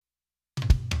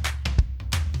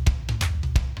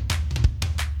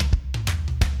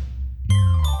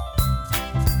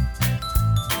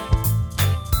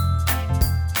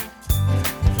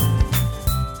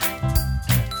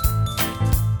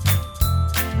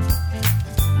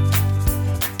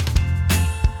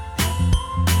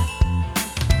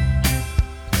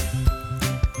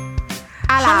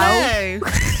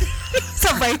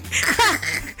Spotify.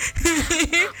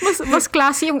 mas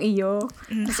classy yung iyo.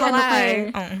 Kasi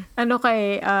ano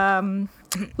kay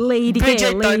lady kay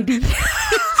Bridgerton. lady.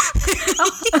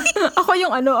 Ako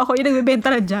yung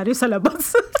nagbebenta ng dyaryo sa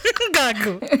labas.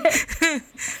 Gago.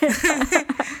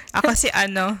 Ako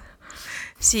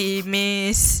si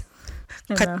Miss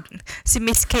si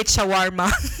Miss Kate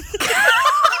Shawarma.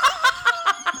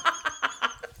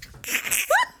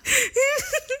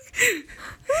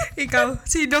 Ikaw,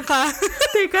 sino ka?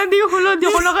 Teka, hindi ako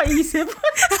nakaisip.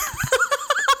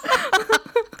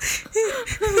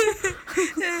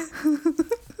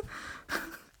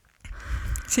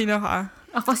 Sino ka?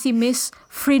 Ako si Miss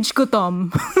Fridge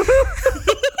Gutom.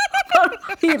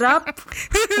 Hirap.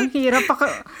 Ang hirap ako.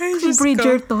 Si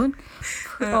Bridgerton.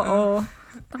 Oo.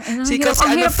 Siko si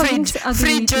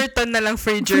Fridgerton na lang,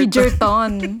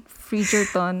 Fridgerton.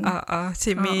 Fridgerton.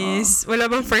 Si Miss,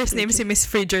 wala bang first name si Miss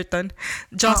Fridgerton?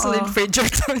 Jocelyn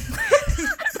Fridgerton.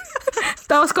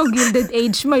 Tapos kung Gilded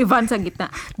Age, may Van sa gitna.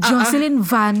 Jocelyn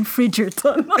Van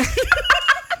Fridgerton.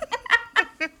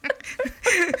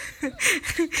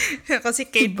 Kasi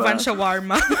Kate Van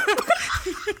Shawarma.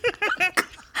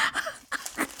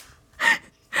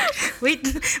 Wait,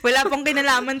 wala pong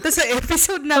kinalaman to sa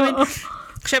episode namin.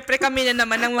 Syempre kami na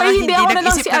naman ang mga hindi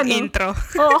nag-isip ng intro.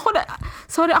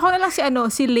 Ako na lang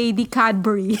si Lady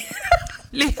Cadbury.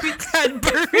 Lady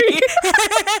Cadbury.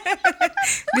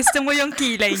 Gusto mo yung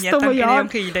kilay niya? Tangina yung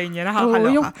kilay niya.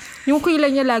 Nakakaloka. Yung kilay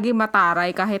niya lagi mataray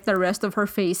kahit the rest of her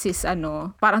face is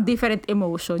parang different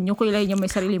emotion. Yung kilay niya may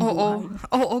sariling buhay.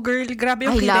 Oo, girl. Grabe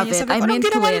yung kilay niya. Sabi ko, anong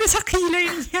ginawa niya sa kilay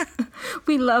niya?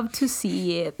 We love to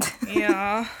see it.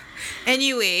 Yeah.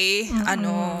 Anyway,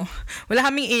 wala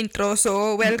kaming intro.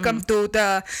 So, welcome to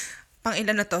the,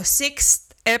 pang-ilan na to? 6th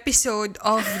episode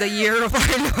of the Year of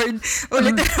Our Lord.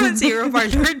 Ulit na naman si Year of Our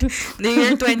Lord. The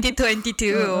year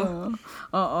 2022.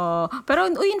 Oo. Pero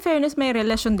in fairness, may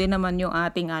relasyon din naman yung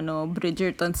ating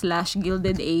Bridgerton /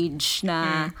 Gilded Age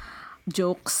na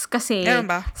jokes. Kasi... Meron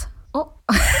ba?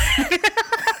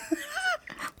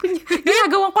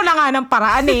 Ginagawan ko na nga ng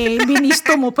paraan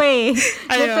Binisto mo pa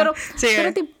Pero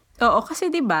kasi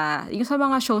 'di ba, yung sa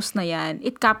mga shows na 'yan,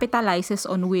 it capitalizes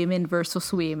on women versus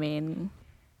women.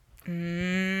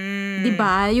 'Di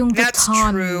ba? Yung The That's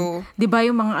Ton. true. 'Di ba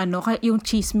yung mga yung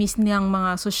chismis ng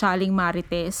mga sosyaling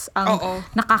marites ang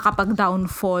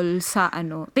nakakapag-downfall sa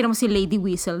Tingnan mo si Lady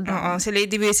Whistledown. Si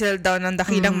Lady Whistledown ang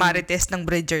dakilang marites ng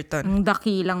Bridgerton. Ang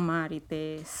dakilang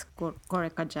marites.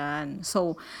 Correct ka dyan.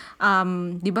 So,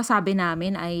 'di ba sabi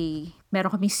namin ay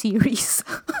meron kaming series.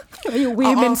 Yung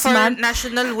Women's Month.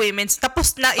 National Women's.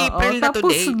 Tapos na April na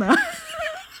today. Tapos na.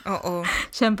 Oo.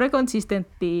 Siyempre,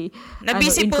 consistently.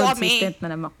 Nabisi po kami.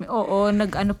 Na naman kami. Oo,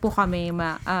 po kami.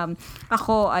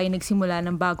 Ako ay nagsimula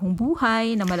ng bagong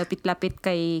buhay na malapit-lapit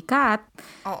kay Kat.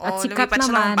 Oo, at si Kat lumipat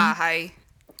siya naman. ng bahay.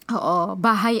 Oo,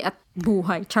 bahay at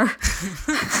buhay. Char.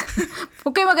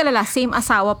 Huwag kayo mag-alala, same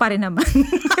asawa pa rin naman.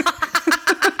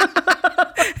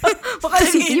 Baka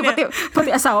isipin pati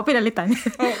asawa pinalitan.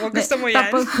 Oo, gusto mo yan?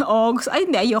 Tapos,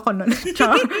 hindi, ayoko nun.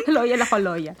 Char, loyal ako,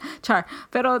 loyal. Char.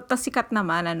 Pero, tas sikat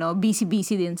naman, busy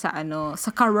din sa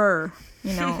career,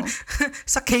 you know.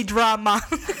 Sa K-drama.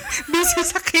 Busy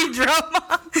sa K-drama.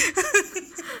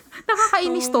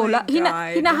 Nakakainis to.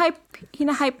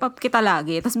 Hina-hype up kita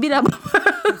lagi. Tapos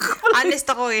Honest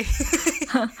ako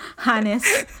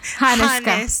Honest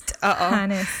ka. Oo.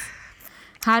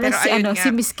 Honest si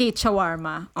Miss Kate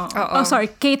Shawarma. Sorry,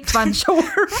 Kate Van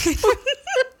Shawarma.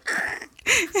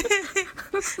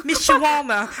 Miss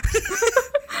Shawarma.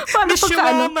 Miss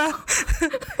Shawarma.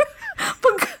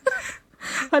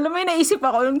 Alam mo, naisip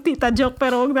ako ng tita joke,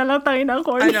 pero huwag na lang tayo ng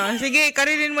corny. Sige,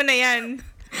 karinin mo na yan.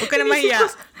 Huwag ka na mahiya.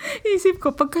 Isip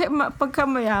ko, pagka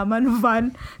mayaman,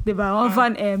 Van, di ba?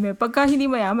 Van M. Pagka hindi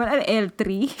mayaman,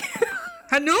 L3.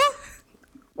 Ano?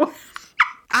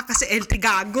 Kasi L3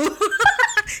 gago.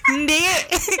 Hindi.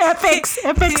 FX.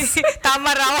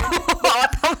 Tama raw.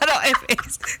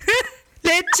 FX.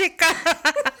 Leche ka.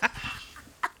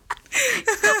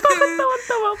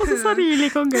 Tawa ko sa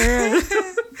sarili ko, girl.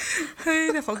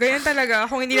 Ay, nako. Ganyan talaga.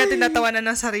 Kung hindi natin natawanan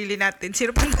ng sarili natin,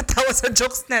 sino pang natawa sa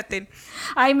jokes natin?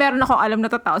 Ay, meron akong alam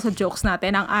na tatawa sa jokes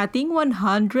natin. Ang ating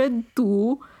 102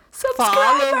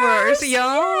 followers.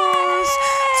 Yes!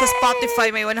 Sa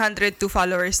Spotify, may 102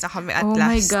 followers na kami at last.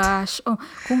 Oh my gosh.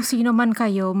 Kung sino man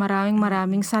kayo,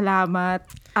 maraming salamat.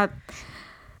 At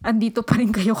andito pa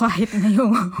rin kayo kahit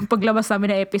ngayong paglabas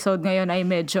namin ng episode ngayon ay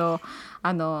medyo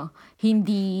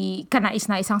hindi kanais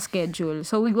na isang schedule.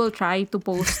 So we will try to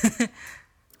post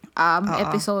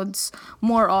episodes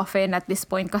more often at this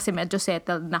point kasi medyo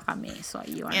settled na kami. So,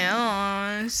 ayun.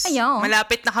 Yes. Ayun.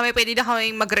 Malapit na kami. Pwede na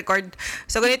kami mag-record.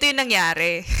 So, ganito yung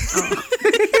nangyari.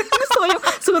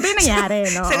 So, ito yung nangyari,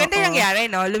 no? So, ganito yung nangyari,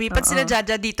 no? Lumipat sila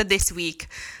Jaja dito this week.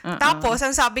 Tapos,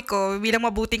 ang sabi ko, bilang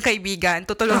mabuting kaibigan,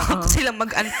 tutulungan ko silang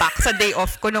mag-unpack sa day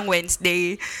off ko nung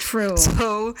Wednesday. True.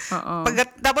 So,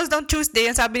 tapos ng Tuesday,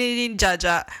 ang sabi ni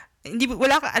Jaja,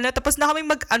 tapos na kami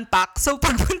mag-unpack. So,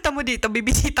 pagpunta mo dito,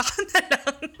 bibisita ka na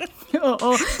lang.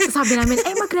 Oo. So, sabi namin,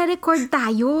 magre-record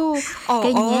tayo.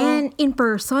 Ganyan. In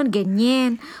person,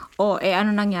 ganyan. Ano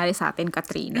nangyari sa atin,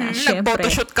 Katrina? Siyempre.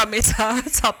 Nag-photoshoot kami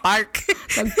sa park.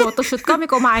 Nag-photoshoot kami,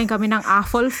 kumain kami ng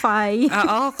apple pie.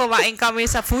 Oo, kumain kami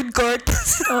sa food court.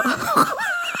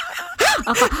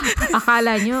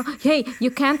 Akala nyo, hey, you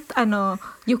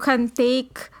can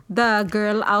take the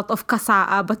girl out of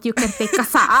kasaa, but you can take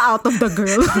kasaa out of the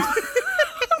girl.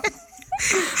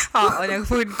 Oo,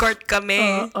 nag-food court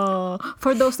kami.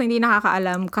 For those na hindi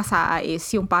nakakaalam, kasaa is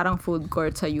yung parang food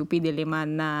court sa UP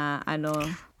Diliman na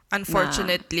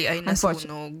unfortunately ay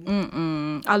nasunog.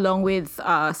 Along with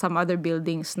some other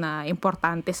buildings na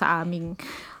importante sa aming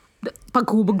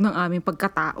paghubog ng aming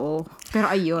pagkatao.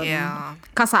 Pero ayun,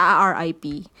 kasaa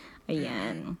RIP.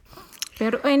 Ayan.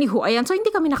 Pero anywho, ayan. So,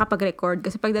 hindi kami nakapag-record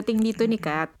kasi pagdating dito ni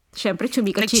Kat, syempre,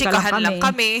 chumika-chika lang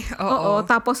kami. Oo.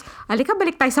 Tapos, alika,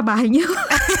 balik tayo sa bahay niyo.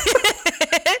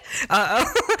 Oo.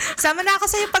 Sama na ako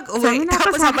sa'yo pag-uwi.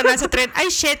 Tapos sama na sa trend.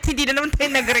 Ay, shit, hindi na naman tayo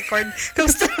nag-record.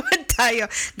 Kamusta naman tayo?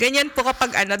 Ganyan po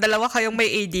kapag dalawa kayong may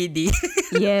ADD.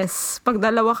 Yes. Pag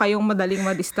dalawa kayong madaling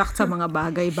ma-distract sa mga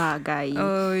bagay-bagay.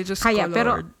 Oh, just Kaya, Lord.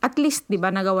 pero at least, di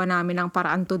ba, nagawa namin ang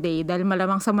paraan today dahil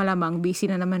malamang sa malamang, busy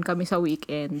na naman kami sa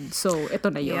weekend. So, ito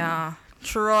na yun. Yeah.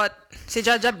 Trot. Si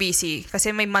Jaja busy kasi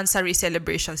may Mansari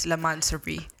celebration sila,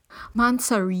 Mansari.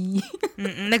 Mansari.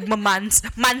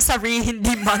 Mansari,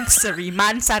 hindi Mansari.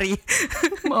 Mansari.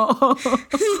 Oo.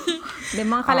 De,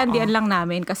 mga kalandian lang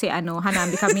namin kasi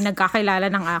hanami kami nagkakilala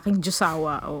ng aking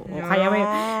Diyosawa. Oo. Kaya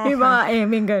may mga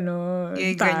eming gano'n.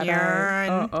 Ganyan.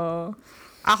 Oo.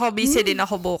 Ako, busy din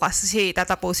ako bukas kasi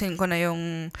tatapusin ko na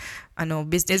yung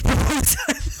business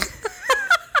proposal.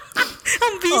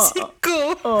 Ang busy ko.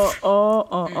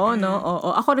 Oo.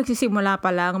 Ako nagsisimula pa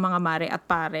lang, mga mare at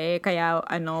pare. Kaya,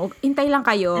 hintay lang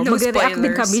kayo. No Magre-react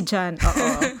din spoilers. kami dyan. Oo.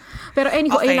 Pero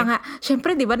anyway, Okay. ayun na nga.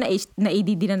 Siyempre, di ba,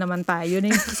 na-ADD na naman tayo.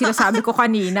 Sinasabi ko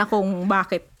kanina kung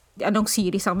bakit anong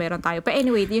series ang meron tayo. Pero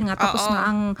anyway, yun nga, tapos na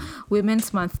ang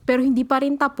Women's Month. Pero hindi pa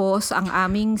rin tapos ang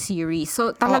aming series. So,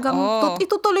 talagang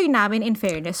itutuloy namin in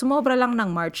fairness. Sumobra lang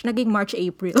ng March. Naging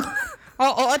March-April.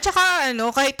 Oo, at saka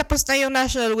kahit tapos na yung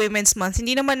National Women's Month,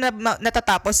 hindi naman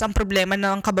natatapos ang problema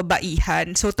ng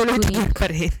kababaihan. So, tuloy-tuloy pa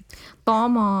rin.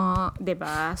 Tama, 'di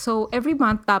ba? So every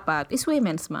month dapat is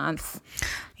Women's Month.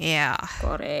 Yeah.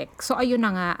 Correct. So ayun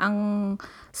na nga ang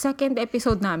second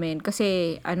episode namin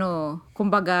kasi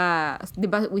kumbaga, 'di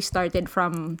ba, we started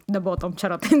from the bottom,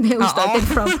 charot. Hindi, we started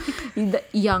from the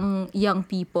young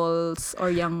people's or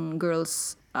young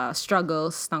girls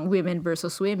struggles ng women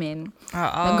versus women.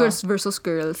 Ng girls versus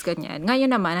girls, ganyan.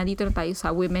 Ngayon naman, nandito na tayo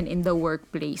sa women in the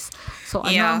workplace. So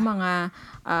ano ang mga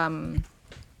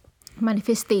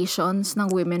manifestations ng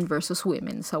women versus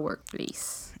women sa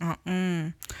workplace?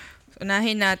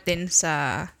 Unahin natin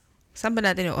saan ba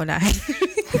natin unahin?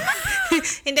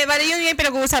 Hindi, bali yun yung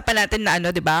pinag-uusapan natin na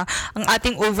di ba? Ang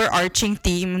ating overarching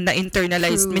theme na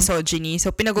internalized misogyny.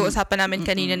 So, pinag-uusapan namin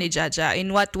kanina ni Jaja, in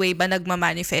what way ba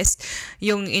nagmamanifest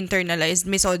yung internalized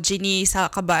misogyny sa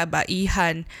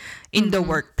kababaihan in the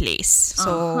workplace?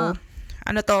 So,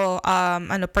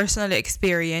 personal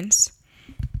experience?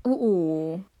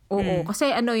 Oo,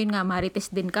 kasi yun nga,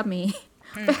 marites din kami.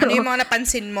 Pero, ano yung mga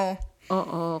napansin mo?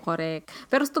 Oo, correct.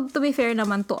 Pero to be fair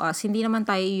naman to us, hindi naman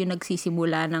tayo yung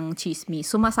nagsisimula ng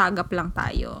chismis. Sumasagap lang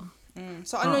tayo.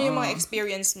 So, ano yung mga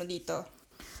experience mo dito?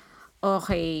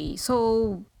 Okay,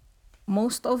 so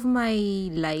most of my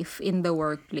life in the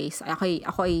workplace,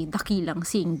 ako ay dakilang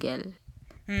single.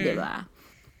 'Di ba?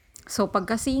 So,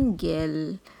 pagka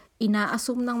single,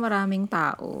 ina-assume ng maraming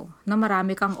tao na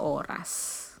marami kang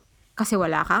oras. Kasi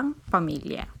wala kang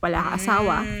pamilya, wala kang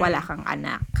asawa, wala kang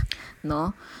anak,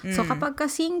 no? So kapag ka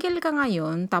single ka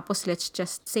ngayon, tapos let's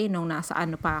just say nung nasa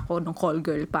nung call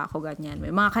girl pa ako, ganyan,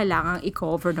 may mga kailangang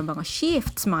i-cover ng mga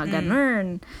shifts, mga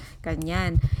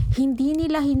ganyan. Hindi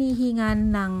nila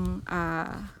hinihingan ng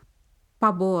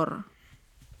pabor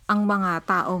ang mga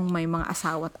taong may mga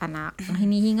asawa at anak. Ang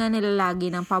hinihinga nila lagi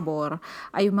ng pabor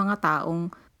ay yung mga taong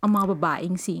ang mga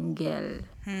babaeng single.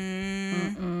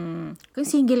 Kung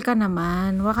single ka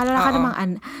naman, wakala ka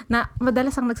namang na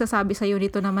madalas ang nagsasabi sa'yo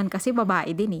nito naman kasi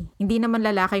babae din eh. Hindi naman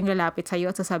lalaki yung lalapit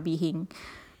sa'yo at sasabihin,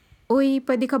 uy,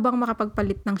 pwede ka bang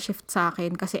makapagpalit ng shift sa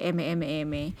akin kasi eme.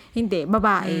 Hindi,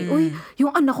 babae. Uy,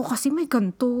 yung anak ko kasi may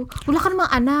ganito. Wala ka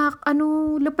namang anak.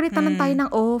 Lapalitan lang tayo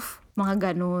ng off.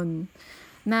 Mga ganun.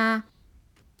 Na,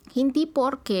 hindi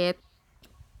porket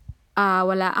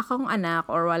wala akong anak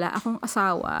or wala akong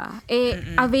asawa,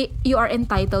 you are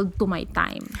entitled to my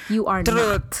time. You are Truth.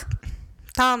 not.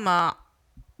 Tama.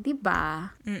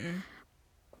 Diba?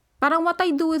 Parang what I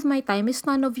do with my time is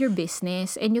none of your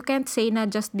business. And you can't say na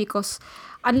just because,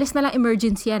 unless na lang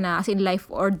emergency yan as in life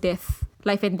and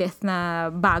death na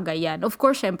bagay yan. Of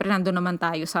course, syempre, nandun naman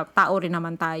tayo, sa tao rin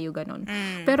naman tayo, ganun.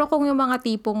 Pero kung yung mga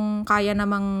tipong kaya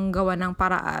namang gawa ng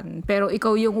paraan, pero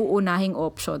ikaw yung uunahing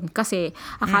option, kasi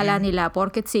akala nila,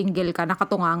 porket single ka,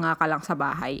 nakatunganga ka lang sa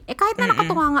bahay. Kahit na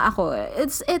nakatunganga ako,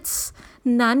 it's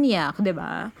nanyak, di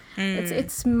ba?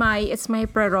 It's my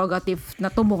prerogative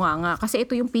na tumunganga, kasi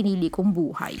ito yung pinili kong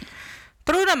buhay.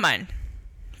 True naman.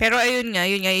 Pero yun nga,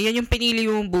 yan yung pinili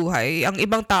mong buhay. Ang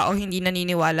ibang tao hindi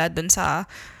naniniwala dun sa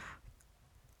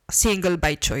single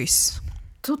by choice.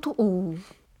 Totoo.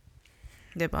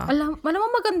 Diba? Alam mo,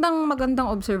 magandang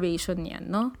observation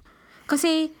yan, no?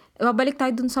 Kasi, babalik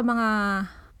tayo dun sa mga,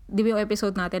 di ba yung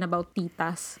episode natin about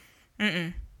titas?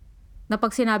 Na pag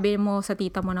sinabi mo sa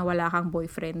tita mo na wala kang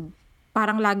boyfriend,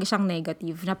 parang lagi siyang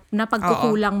negative. Na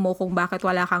pagkukulang mo kung bakit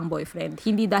wala kang boyfriend.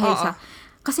 Hindi dahil sa,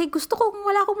 kasi gusto kong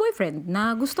wala akong boyfriend,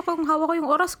 na gusto kong hawak ko yung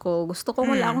oras ko, gusto kong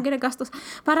wala akong ginagastos.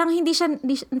 Parang hindi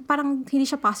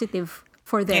siya positive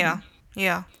for them.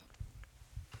 Yeah.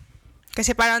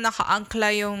 Kasi parang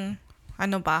naka-angkla yung,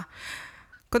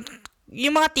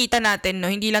 yung mga tita natin,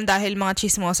 no, hindi lang dahil mga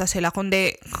chismosa sila,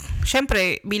 kundi,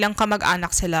 syempre, bilang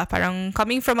kamag-anak sila, parang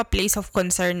coming from a place of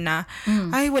concern na,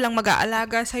 ay, walang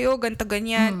mag-aalaga sa'yo, ganto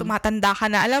ganyan, tumatanda ka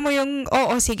na. Alam mo yung,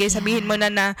 sige, sabihin mo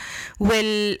na,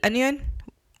 well,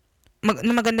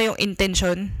 maganda yung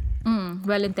intention.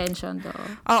 Well-intentioned, oo.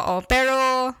 Oo, pero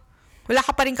wala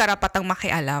ka pa rin karapatang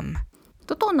makialam.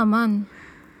 Totoo naman.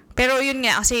 Pero yun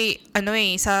nga, kasi,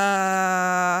 sa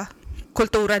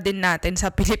kultura din natin sa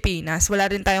Pilipinas, wala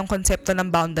rin tayong konsepto ng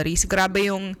boundaries. Grabe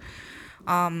yung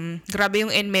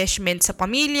enmeshment sa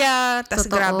pamilya, tas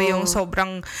grabe yung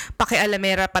sobrang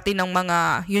pakialamera pati ng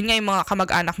mga, yun nga yung mga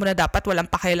kamag-anak mo na dapat walang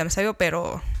pakialam sa'yo,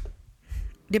 pero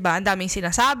 'di ba? Ang daming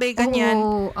sinasabi, ganyan.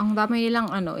 Oo, ang dami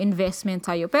nilang investment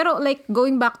sa'yo. Pero like,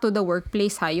 going back to the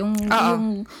workplace yung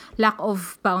lack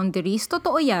of boundaries,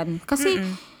 totoo yan. Kasi,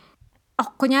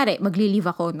 kunyari, magli-leave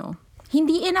ako, no?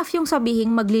 Hindi enough yung sabihing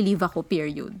magli-leave ako,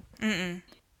 period.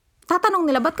 Tatanong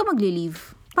nila, ba't ka magli-leave?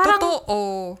 Parang,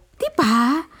 totoo.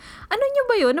 Diba? Ano nyo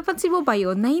ba yun? Napansin mo ba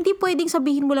yun? Na hindi pwedeng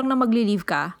sabihin mo lang na magli-leave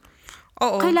ka?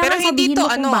 Oo. Kailangan pero hindi sabihin to, mo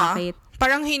kung bakit.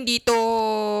 Parang hindi to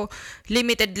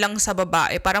limited lang sa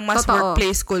babae. Parang mas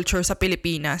workplace culture sa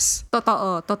Pilipinas.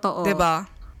 Totoo. Diba?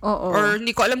 Oo. Or hindi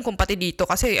ko alam kung pati dito.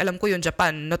 Kasi alam ko yung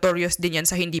Japan, notorious din yan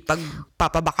sa hindi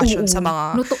pagpapabakasyon sa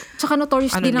mga tsaka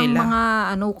notorious din ang mga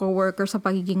co-workers sa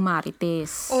pagiging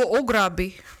marites. Oo,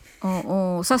 grabe.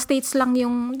 Oo. Sa States lang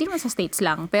yung, hindi naman sa States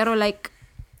lang, pero like,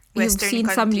 Western you've seen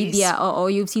countries.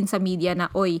 you've seen sa media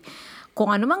na, kung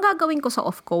ano man gagawin ko sa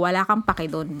off ko, wala kang pake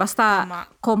doon. Basta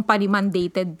company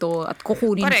mandated to at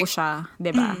kukunin ko siya,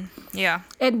 'di ba? Yeah.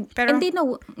 And they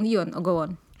know, yun, go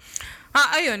on.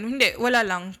 Ayun, hindi, wala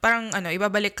lang. Parang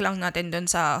ibabalik lang natin doon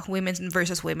sa women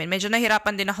versus women. Medyo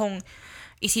nahirapan din akong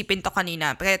isipin to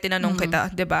kanina, kaya tinanong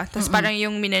kita, 'di ba? Tapos parang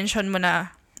yung minention mo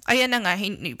na, ayan na nga,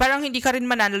 parang hindi ka rin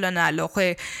manalo-nanalo.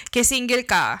 Kaya single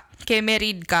ka, kaya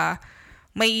married ka,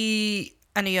 may,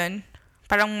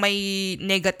 parang may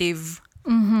negative,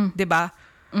 'di ba?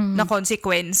 Na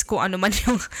consequence kung ano man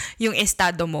yung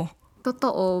estado mo.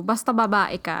 Totoo, basta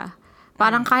babae ka.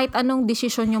 Parang kahit anong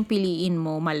desisyon yung piliin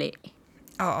mo, mali.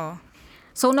 Oo.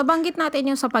 So nabanggit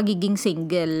natin yung sa pagiging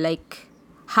single, like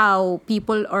how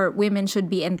people or women should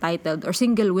be entitled, or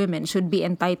single women should be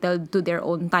entitled to their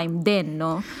own time din,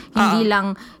 no?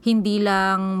 Hindi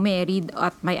lang married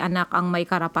at may anak ang may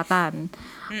karapatan.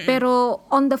 Pero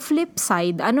on the flip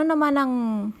side, ano naman ang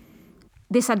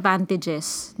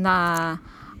disadvantages na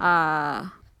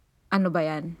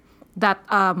that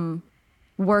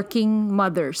working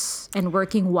mothers and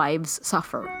working wives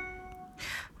suffer?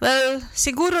 Well,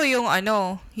 siguro yung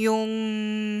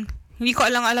hindi ko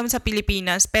alam sa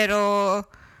Pilipinas, pero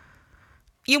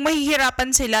yung mahihirapan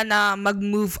sila na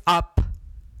mag-move up.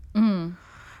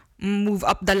 Move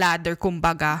up the ladder,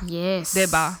 kumbaga. Yes. 'Di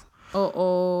ba?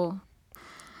 Oo.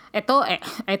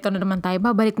 Eto na naman tayo.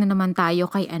 Babalik na naman tayo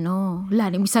kay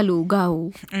Lanim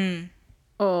Salugaw.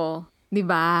 Oo. 'Di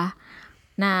ba?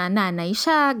 Na nanay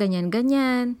siya,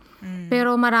 ganyan-ganyan.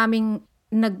 Pero maraming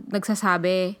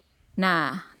nagsasabi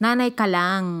na nanay ka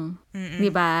lang.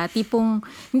 'Di ba? Tipong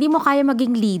hindi mo kaya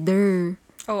maging leader.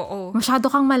 Oo. Masyado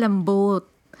kang malambot.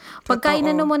 Pagka Totoo.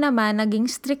 inano mo naman, naging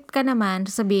strict ka naman,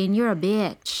 sabihin, you're a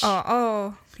bitch.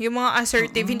 Oo. Yung mga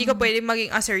assertive, hindi ka pwede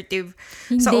maging assertive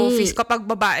sa Hindi. office kapag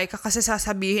babae ka kasi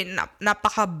sasabihin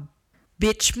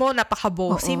napaka-bitch mo,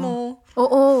 napaka-bossy mo.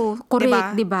 Oo,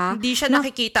 correct, 'di ba? Hindi siya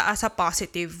nakikita as a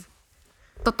positive.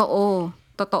 Totoo.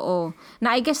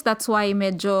 Na I guess that's why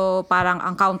medyo parang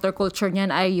ang counterculture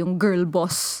niyan ay yung girl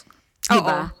boss. 'Di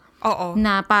ba? Oo.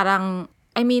 Na parang,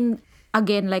 I mean,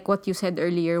 again, like what you said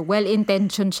earlier,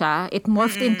 well-intentioned siya. It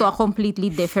morphed into a completely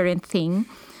different thing.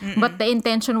 But the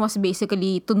intention was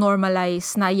basically to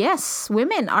normalize na yes,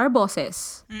 women are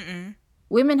bosses.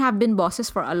 Women have been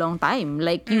bosses for a long time.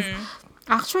 Like,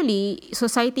 actually,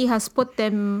 society has put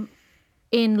them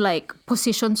in like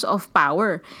positions of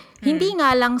power. Hindi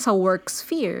nga lang sa work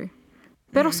sphere.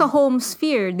 Pero sa home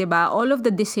sphere, 'di ba? All of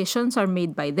the decisions are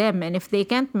made by them, and if they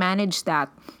can't manage that,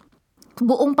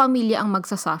 buong pamilya ang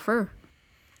magsasuffer.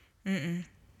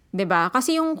 'Di ba?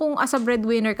 Kasi yung kung as a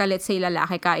breadwinner ka, let's say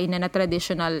lalaki ka in a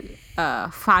traditional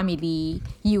family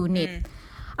unit.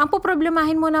 Ang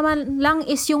poproblemahin mo naman lang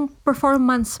is yung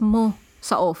performance mo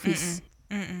sa office.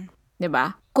 'Di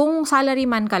ba? Kung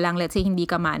salaryman ka lang, let's say hindi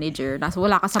ka manager,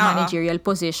 wala ka sa managerial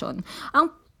position,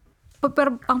 ang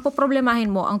poproblemahin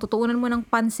mo, ang tutuunan mo ng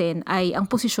pansin ay ang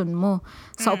posisyon mo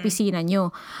sa opisina nyo.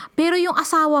 Pero yung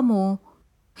asawa mo,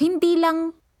 hindi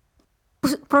lang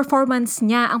performance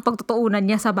niya ang pagtutuunan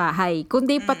niya sa bahay,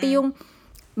 kundi pati yung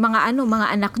mga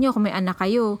anak nyo, kung may anak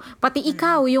kayo, pati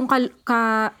ikaw, yung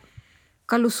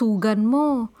kalusugan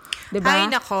mo. 'Di ba?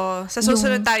 Ay nako, sa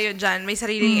susunod tayo diyan, may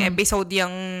sariling episode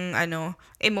yung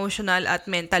emotional at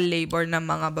mental labor ng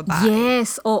mga babae.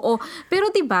 Yes, oo.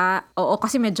 Pero 'di ba? Oo,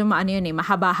 kasi medyo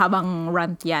mahaba-habang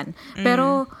rant 'yan.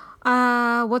 Pero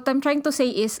what I'm trying to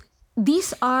say is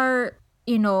these are,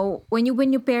 when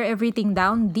you pare everything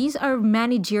down, these are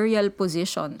managerial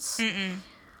positions.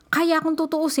 Kaya kung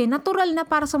tutuusin, natural na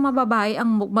para sa mga babae ang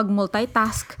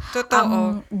mag-multitask.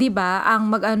 Totoo. 'Di ba?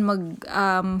 Ang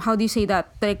how do you say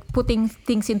that? Like putting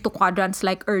things into quadrants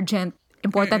like urgent,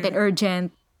 important and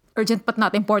urgent but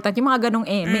not important, yung mga ganong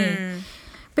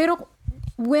Pero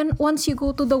once you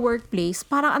go to the workplace,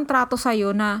 parang ang trato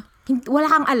sa'yo na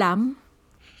wala kang alam.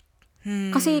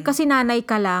 Kasi nanay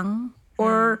ka lang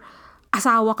or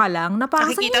asawa ka lang na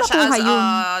parang saan Nakikita mo siya nakuha as yun? a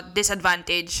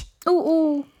disadvantage.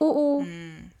 Oo.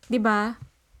 'Di ba?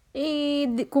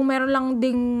 Kung meron lang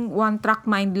ding one track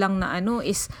mind lang na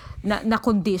is na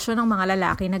condition ng mga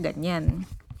lalaki na ganyan.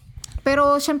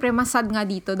 Pero syempre mas sad nga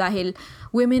dito dahil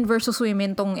women versus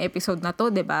women tong episode na to,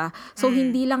 'di ba? So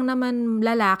hindi lang naman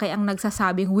lalaki ang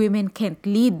nagsasabing women can't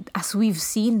lead, as we've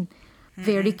seen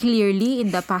very clearly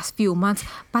in the past few months.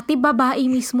 Pati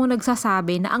babae mismo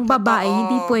nagsasabi na ang babae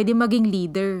hindi pwede maging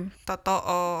leader.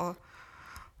 Totoo.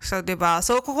 So, 'di ba?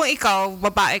 So, kung ikaw,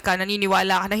 babae ka,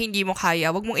 naniniwala ka na hindi mo kaya,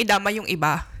 wag mong idama yung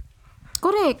iba.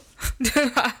 Correct.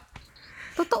 'Di ba?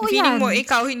 Totoo Feeling yan. mo,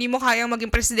 ikaw, hindi mo kayang maging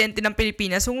presidente ng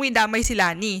Pilipinas, kung idamay si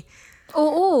Lani.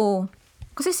 Oo.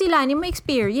 Kasi sila ni may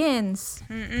experience.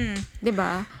 'Di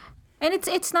ba? And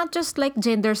it's not just like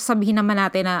gender, sabihin naman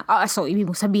natin na, so ibig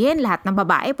mo sabihin lahat ng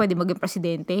babae pwede maging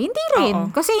presidente. Hindi rin.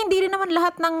 Kasi hindi rin naman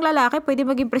lahat ng lalaki pwede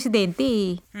maging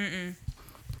presidente.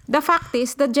 The fact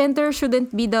is, the gender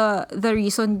shouldn't be the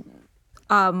reason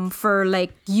for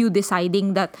like you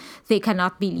deciding that they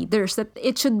cannot be leaders. That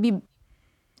it should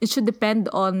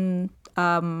depend on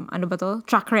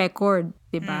track record,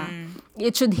 'di ba?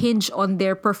 It should hinge on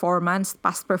their performance,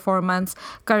 past performance,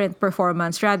 current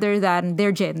performance rather than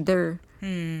their gender.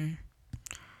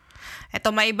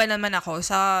 Eto, maiba naman ako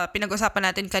sa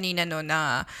pinag-usapan natin kanina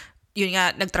na yun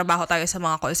nga, nagtrabaho tayo sa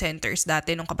mga call centers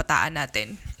dati nung kabataan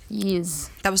natin.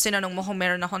 Yes. Tapos tinanong mo kung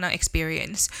meron ako ng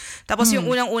experience. Tapos yung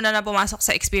unang-una na pumasok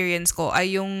sa experience ko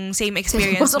ay yung same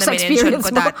experience na minention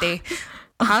ko dati.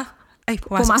 Ha? Ay,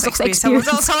 pumasok sa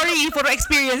experience. So, sorry, puro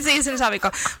experience yung sinasabi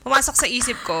ko. Pumasok sa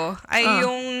isip ko ay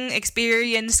yung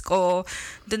experience ko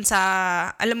dun sa,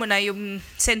 alam mo na, yung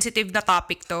sensitive na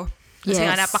topic to. Kasi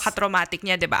nga napaka-traumatic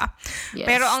niya, 'di ba? Yes.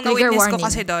 Pero ang na-witness ko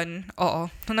kasi doon,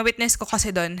 nung na-witness ko kasi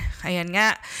doon, ayan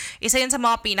nga, isa yan sa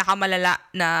mga pinakamalala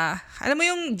na, alam mo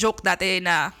yung joke dati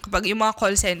na kapag yung mga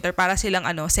call center para silang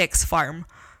sex farm.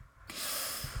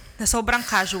 Na sobrang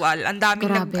casual, ang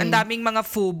daming mga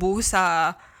FUBU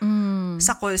sa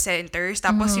call centers.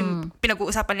 Tapos yung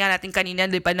pinag-uusapan nga natin kanina,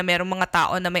 'di ba, na merong mga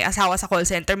tao na may asawa sa call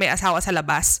center, may asawa sa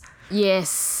labas.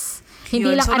 Yes.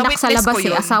 Hindi Yun. lang So, anak sa labas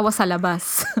asawa sa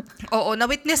labas. Oo,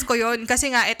 na-witness ko yun. Kasi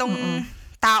nga, itong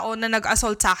tao na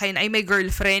nag-assault sa akin ay may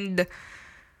girlfriend.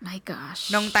 My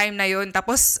gosh. Nung time na yun.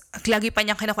 Tapos, lagi pa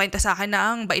niyang kinakwenta sa akin na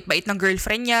ang bait-bait ng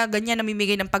girlfriend niya, ganyan,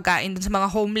 namimigay ng pagkain dun sa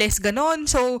mga homeless, ganon.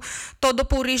 So, todo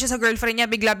puri siya sa girlfriend niya,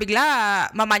 bigla-bigla,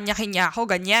 mamanyakin niya ako,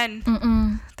 ganyan.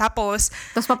 Tapos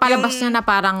papalabas niya na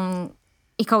parang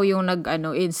ikaw yung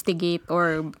instigate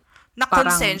or na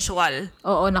consensual.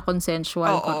 Oo, na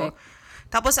consensual, Oo. correct.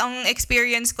 Tapos, ang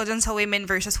experience ko dun sa women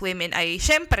versus women ay,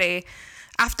 syempre,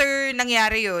 after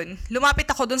nangyari yun, lumapit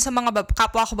ako dun sa mga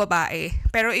kapwa ko babae.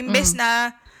 Pero imbes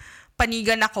na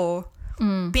panigan ako,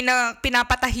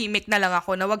 pinapatahimik na lang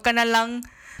ako na wag ka na lang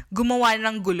gumawa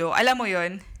ng gulo. Alam mo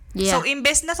yun? Yeah. So,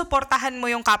 imbes na suportahan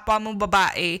mo yung kapwa mo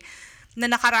babae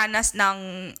na nakaranas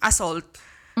ng assault,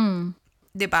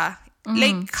 'di ba?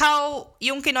 Like how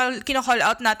yung kino-call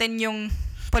out natin yung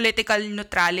political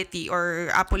neutrality or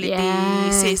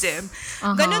apoliticism.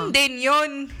 Yes. Ganon din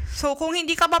yun. So, kung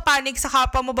hindi ka mapanig sa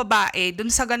kapwa mo babae dun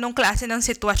sa ganong klase ng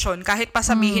sitwasyon, kahit pa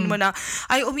sabihin mo na,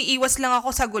 ay, umiiwas lang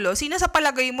ako sa gulo, sino sa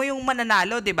palagay mo yung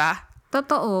mananalo, di ba?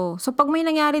 Totoo. So, pag may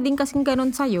nangyari din kasing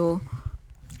ganon sa'yo,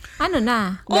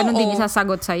 ganon din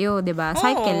isasagot sa'yo, di ba?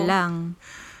 Cycle lang.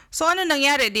 So, ano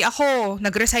nangyari? Di ako,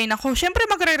 nag-resign ako. Siyempre,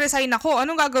 magre-resign ako.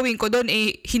 Anong gagawin ko doon?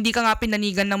 Hindi ka nga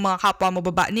pinanigan ng mga kapwa mo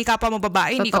babae. Ni kapwa mo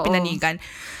babae, hindi ka pinanigan.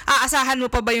 Aasahan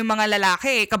mo pa ba yung mga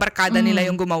lalaki? Kabarkada nila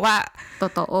yung gumawa.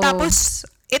 Totoo. Tapos,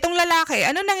 itong lalaki,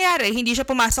 ano nangyari? Hindi siya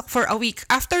pumasok for a week.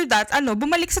 After that,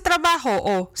 bumalik sa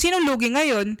trabaho. Sinong lugi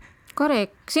ngayon?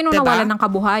 Correct. Sino nawalan ng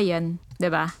kabuhayan?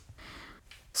 Diba?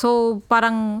 So,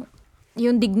 parang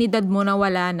yung dignidad mo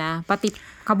nawala na, pati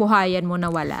kabuhayan mo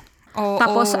nawala.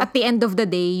 Tapos, at the end of the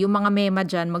day, yung mga mema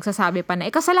dyan, magsasabi pa na,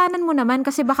 kasalanan mo naman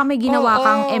kasi baka may ginawa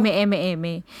kang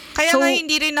eme. Kaya nga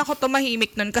hindi rin ako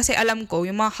tumahimik nun kasi alam ko,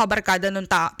 yung mga kabarkada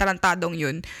nun tarantadong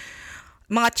yun,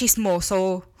 mga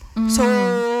chismoso. So,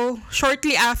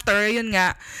 shortly after, yun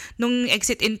nga, nung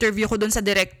exit interview ko dun sa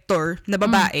director na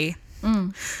babae,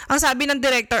 ang sabi ng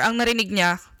director, ang narinig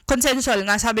niya, consensual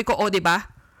nga, sabi ko, diba?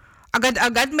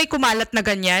 Agad-agad may kumalat na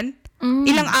ganyan.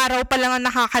 Ilang araw pa lang ang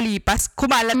nakakalipas,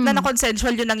 kumalat na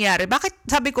consensual yung nangyari.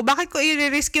 Sabi ko, bakit ko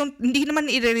i-risk yung, hindi naman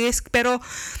i-risk, pero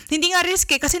hindi nga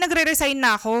risk kasi nagre-resign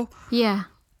na ako. Yeah.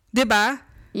 'Di ba?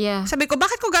 Yeah. Sabi ko,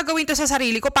 bakit ko gagawin to sa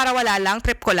sarili ko para wala lang,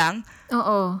 trip ko lang?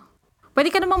 Oo.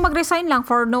 Pwede ka namang mag-resign lang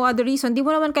for no other reason. Di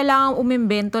mo naman kailangan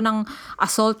umimbento ng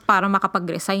assault para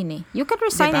makapag-resign eh. You can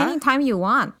resign anytime you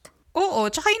want. Oo,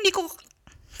 tsaka hindi ko,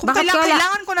 kung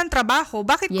kailangan ko ng trabaho,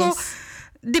 bakit ko,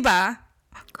 'di ba?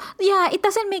 Yeah, it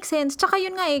doesn't make sense. Tsaka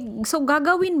yun nga so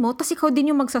gagawin mo, tas ikaw din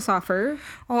yung magsasuffer.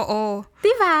 Oo.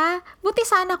 Diba? Buti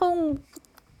sana kung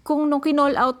nung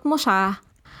kinall out mo siya,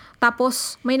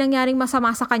 tapos may nangyaring masama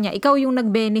sa kanya, ikaw yung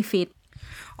nag-benefit.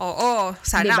 Oo,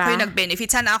 sana ako yung nag-benefit.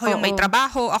 Sana ako yung may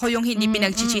trabaho, ako yung hindi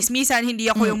pinagchichismisan,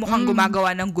 hindi ako yung mukhang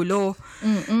gumagawa ng gulo.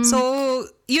 So,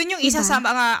 yun yung isa sa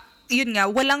mga, yun nga,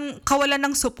 kawalan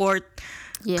ng support.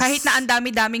 Yes. Kahit na ang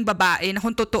dami-daming babae, na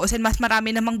kung tutuusin, mas marami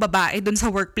namang babae dun sa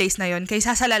workplace na yun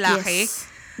kaysa sa lalaki.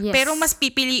 Yes. Pero mas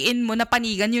pipiliin mo na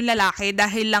panigan yung lalaki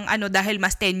dahil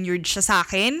mas tenured siya sa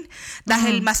akin,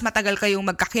 dahil mas matagal kayong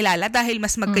magkakilala, dahil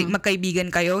mas magkaibigan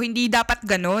kayo. Hindi dapat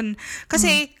ganun.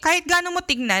 Kasi kahit gaano mo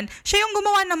tignan, siya yung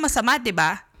gumawa ng masama, 'di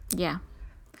ba? Yeah.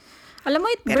 Alam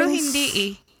mo, pero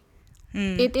hindi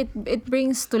It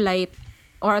brings to light,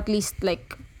 or at least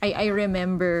like I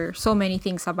remember so many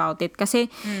things about it.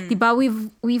 Kasi, di ba,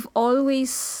 we've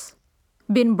always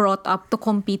been brought up to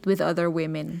compete with other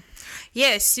women.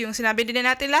 Yes, yung sinabi din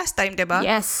natin last time, di ba?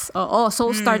 Yes, oo. So,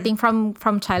 starting from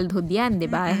childhood yan, di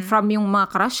ba? From yung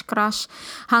mga crush,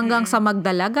 hanggang sa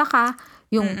magdalaga ka,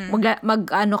 yung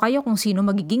kayo kung sino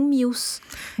magiging muse,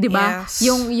 'di ba? Yes.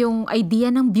 Yung idea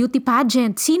ng beauty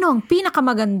pageant, sino ang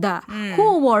pinakamaganda?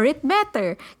 Who wore it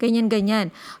better?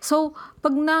 Ganyan. So,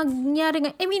 pag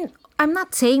nangyari I'm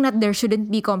not saying that there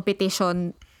shouldn't be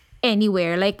competition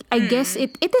anywhere. Like, I guess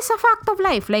it is a fact of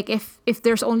life. Like, if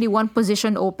there's only one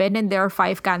position open and there are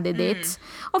 5 candidates,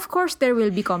 of course there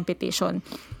will be competition.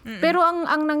 Pero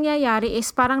ang nangyayari is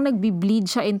parang nagbi-bleed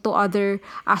siya into other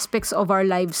aspects of our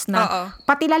lives na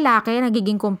pati lalaki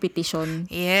nagiging competition.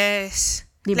 Yes.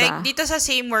 Diba? Like, dito sa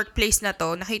same workplace na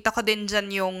to, nakita ko din dyan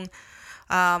yung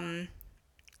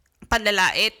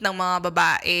panlalait ng mga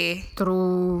babae.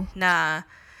 True. Na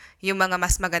yung mga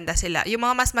mas maganda sila. Yung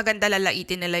mga mas maganda,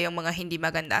 lalaitin nila yung mga hindi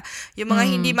maganda. Yung mga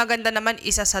hindi maganda naman,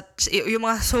 yung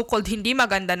mga so-called hindi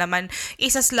maganda naman,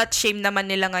 slut shame naman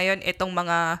nila ngayon itong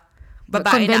mga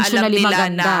babae na alam nila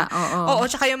maganda. na. Oo,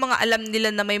 tsaka yung mga alam nila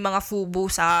na may mga fubu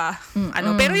sa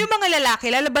Pero yung mga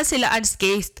lalaki, lalabas sila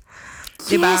unscathed.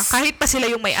 Diba? Yes. Kahit pa sila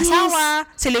yung may asawa,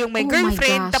 sila yung may Oh my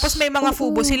girlfriend, gosh. tapos may mga Oo.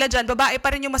 fubo sila dyan, babae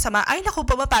pa rin yung masama, ay naku,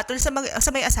 pumapatol sa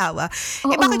may asawa.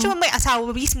 Oo. Bakit yung may asawa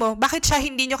mismo? Bakit siya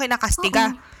hindi nyo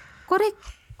kinakastiga? Oo.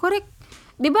 Correct.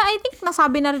 'Di ba, I think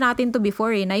nasabi na rin natin to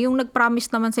before na yung nag-promise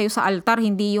naman sa'yo sa altar,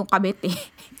 hindi yung kabit eh.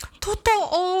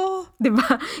 Totoo. 'Di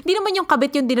ba? Hindi naman yung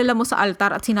kabit yung dinala mo sa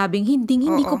altar at sinabing, hindi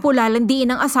ko po lalandiin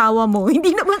ang asawa mo.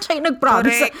 Hindi naman siya yung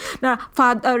nag-promise na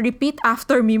repeat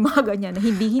after me, mga ganyan.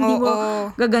 Hindi mo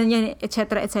gaganyan,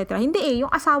 etc. Hindi yung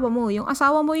asawa mo. Yung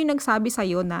asawa mo yung nagsabi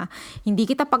sa'yo na hindi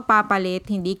kita pagpapalit,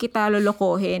 hindi kita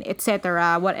lolokohin,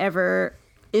 etc. Whatever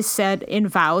is said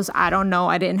in vows. I don't know.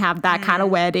 I didn't have that kind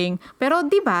of wedding. Pero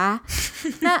 'di ba?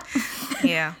 Na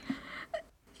Yeah.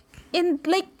 and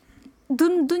like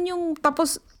dun yung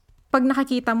tapos pag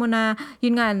nakikita mo na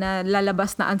yun nga na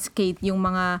lalabas na unscathed yung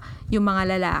mga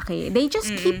lalaki, they just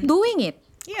keep doing it.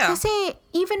 Yeah. Kasi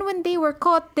even when they were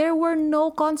caught, there were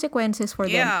no consequences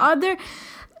for them. Yeah.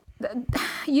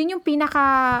 Yun yung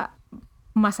pinaka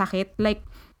masakit. Like,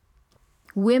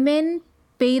 women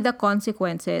pay the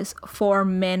consequences for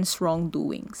men's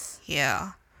wrongdoings.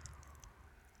 Yeah.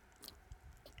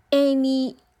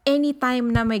 Any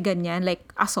time na may ganyan,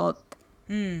 like assault,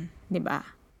 'di ba?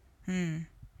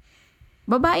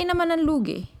 Babae naman ang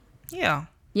lugi. Yeah.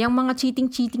 Yang mga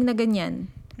cheating na ganyan.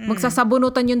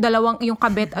 Magsasabunutan yung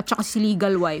kabet at saka si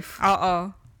legal wife.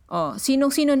 Oo. Oh,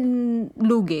 sino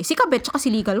lugi? Si kabet at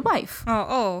si legal wife.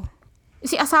 Oo.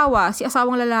 Si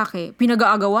asawang lalaki,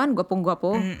 pinag-aagawan,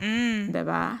 gwapong-gwapo. 'Di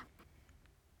ba?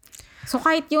 So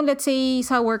kahit yung let's say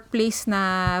sa workplace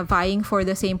na vying for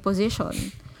the same position,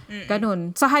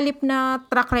 ganun. Sa halip na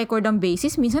track record ang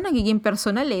basis, minsan nagiging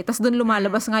personal eh. Tapos doon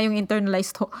lumalabas nga yung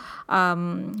internalized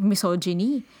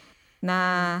misogyny na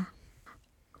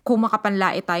kung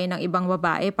makapanlait tayo ng ibang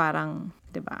babae, parang,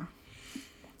 'di ba?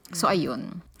 So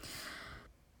ayun.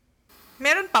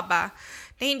 Meron pa ba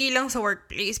na hindi lang sa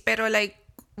workplace, pero like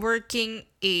working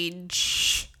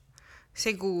age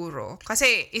siguro.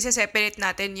 Kasi isa-separate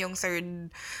natin yung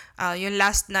third, yung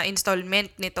last na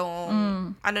installment nitong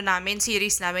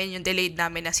series namin, yung delayed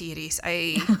namin na series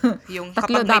ay yung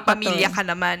kapag may pamilya ka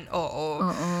naman. Oo.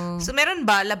 So meron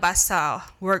ba labas sa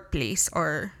workplace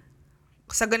or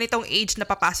sa ganitong age na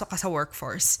papasok ka sa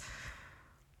workforce?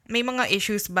 May mga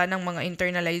issues ba ng mga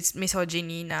internalized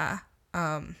misogyny na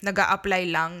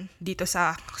nag-a-apply lang dito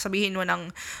sa, sabihin mo,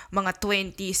 ng mga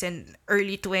 20s and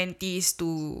early 20s to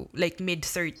like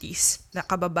mid-30s na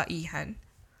kababaihan?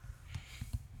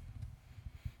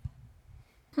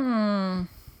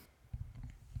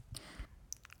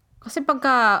 Kasi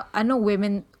pagka,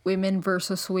 women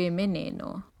versus women eh,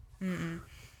 no?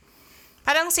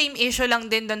 Parang same issue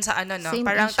lang din doon sa no? Same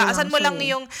Parang issue taasan mo lang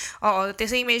siya yung,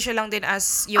 same issue lang din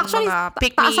as yung Actually, mga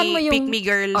pick me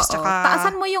girls, tsaka...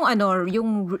 Taasan mo yung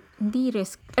hindi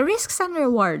risks and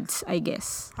rewards, I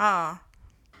guess.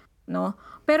 No?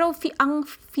 Pero ang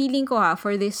feeling ko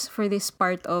for this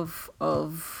part of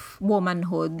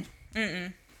womanhood,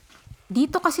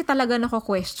 dito kasi talaga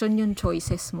nako-question yung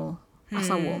choices mo as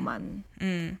a woman.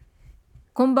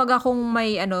 Kumbaga kung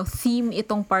may theme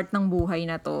itong part ng buhay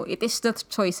na to, it is the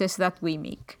choices that we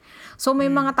make. So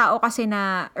may mga tao kasi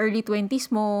na early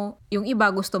 20s mo, yung iba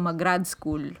gusto mag-grad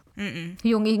school.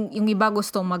 Yung iba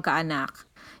gustong magkaanak.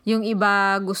 Yung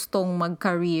iba gustong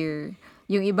mag-career.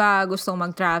 Yung iba gustong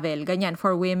mag-travel. Ganyan,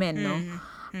 for women, no?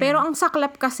 Pero ang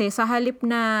saklap kasi, sa halip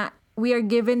na we are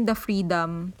given the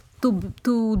freedom to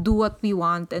do what we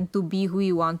want and to be who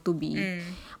we want to be.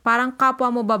 Parang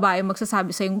kapwa mo babae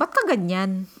magsasabi sa'yo, ba't ka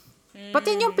ganyan? Ba't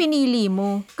yun yung pinili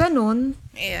mo? Ganun.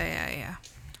 Yeah.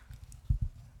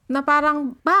 Na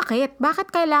parang, bakit? Bakit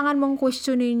kailangan mong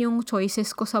questionin yung choices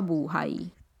ko sa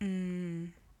buhay?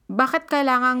 Bakit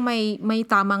kailangan may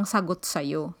tamang sagot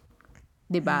sa'yo?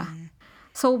 'Di ba?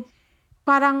 So,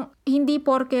 parang hindi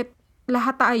porket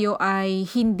lahat tayo ay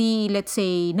hindi, let's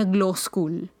say, nag-law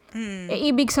school.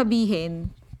 Ibig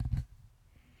sabihin,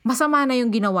 masama na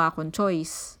yung ginawa kong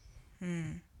choice.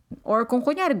 Or kung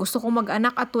kunyari, gusto kong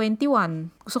mag-anak at 21,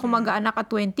 gusto kong mag-anak at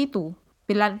 22,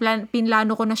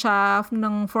 pinlano ko na siya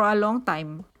for a long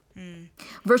time.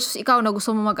 Versus ikaw na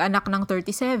gusto mo mag-anak ng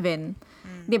 37.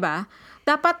 'Di ba?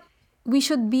 Dapat, we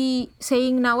should be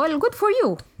saying na, well, good for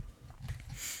you.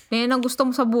 Yan ang gusto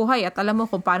mo sa buhay at alam mo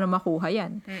kung paano makuha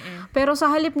yan. Pero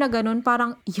sa halip na ganun,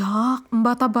 parang, ang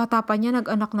bata-bata pa niya,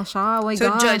 nag-anak na siya. Oh my so,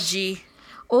 gosh. judgy.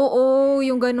 Oo,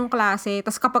 yung ganung klase.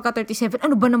 Tapos kapag ka 37,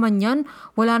 ano ba naman yan?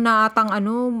 Wala na atang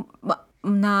ano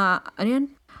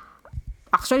yan?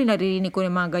 Actually, naririnig ko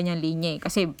yung mga ganyan linya eh.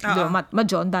 Kasi,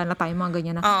 majonda na tayo mga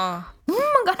ganyan na,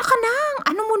 mag-anak ka na,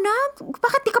 ano mo na?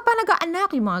 Bakit di ka pa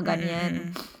nag-aanak? Yung mga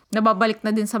ganyan. nababalik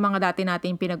na din sa mga dati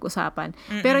nating pinag-usapan.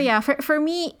 Pero yeah, for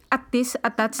me, at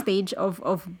that stage of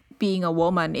being a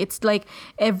woman, it's like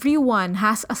everyone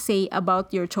has a say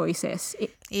about your choices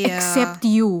except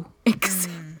you.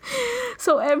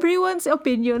 So everyone's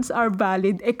opinions are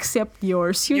valid except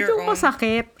yours. Yun yung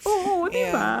masakit. Oo, di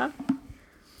ba?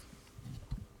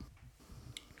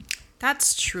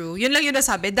 That's true. Yun lang yung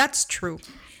nasabi. That's true.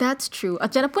 That's true.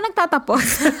 At dyan na po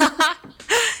nagtatapos.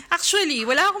 Actually,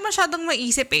 wala akong masyadong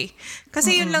maisip eh.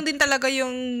 Kasi yun lang din talaga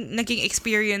yung naging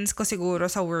experience ko siguro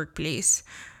sa workplace.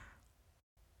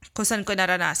 Kung saan ko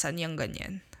naranasan yung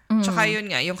ganyan. Tsaka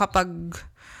yun nga, yung kapag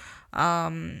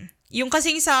yung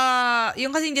kasing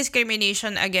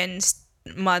discrimination against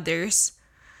mothers,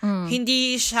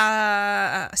 hindi siya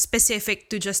specific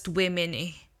to just women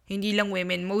eh. Hindi lang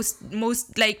women.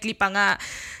 Most likely pa nga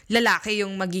lalaki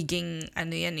yung magiging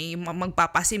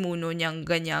magpapasimuno niyang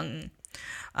ganyang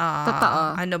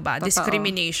Totoo.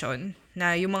 discrimination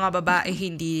na yung mga babae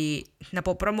hindi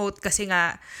napopromote kasi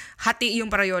nga hati yung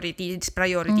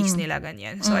priorities nila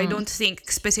ganyan. So I don't think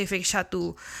specific siya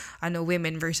to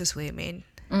women versus women.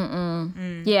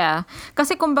 Yeah.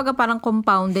 Kasi kumbaga parang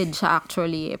compounded siya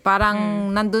actually.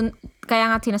 Parang nandun, kaya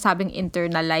nga sinasabing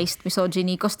internalized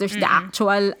misogyny because there's the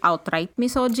actual outright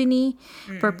misogyny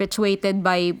perpetuated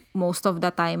by most of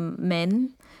the time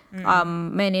men.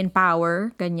 Men in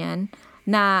power, ganyan.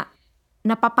 Na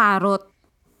napaparot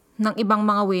ng ibang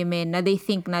mga women na they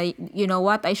think na, you know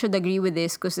what, I should agree with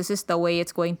this because this is the way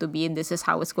it's going to be and this is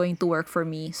how it's going to work for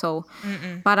me. So,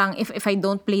 parang if I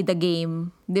don't play the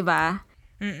game, di ba?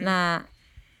 Na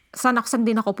sanaksan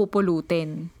din ako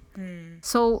pupulutin.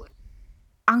 So,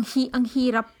 ang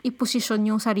hirap iposisyon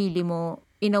yung sarili mo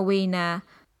in a way na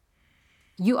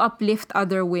you uplift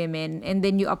other women and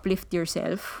then you uplift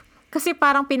yourself. Kasi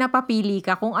parang pinapapili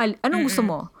ka kung anong gusto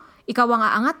mo. Ikaw ang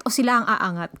aangat o sila ang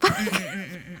aangat.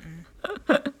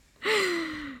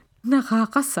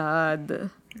 Nakakasad.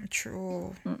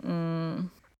 True.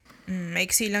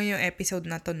 Maiksi lang yung episode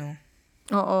na to, no?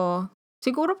 Oo.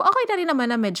 Siguro okay na rin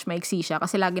naman na medyo maiksi siya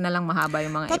kasi lagi na lang mahaba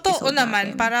yung mga episode natin. Totoo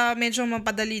naman, para medyo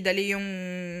mapadali-dali yung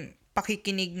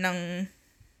pakikinig ng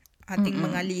ating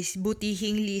mga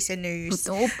butihing listeners.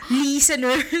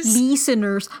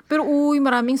 Listeners. Pero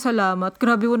maraming salamat.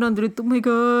 Grabe 100. Oh my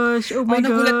gosh. Oh my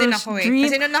gosh. Nagulat din ako eh.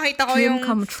 Kasi nung nakita ko dream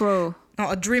come true.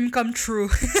 Oo, dream come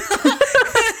true.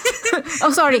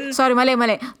 Oh, sorry. Mali.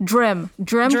 Dream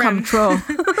come true.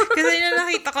 Kasi nung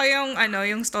nakita ko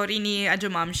yung story ni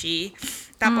Ajumamshi,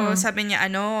 tapos sabi niya,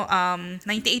 98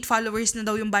 followers na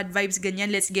daw yung bad vibes,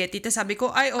 ganyan, let's get it. Tapos sabi ko,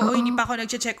 hindi pa ako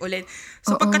nag-check ulit.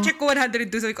 So, pagka-check ko 102,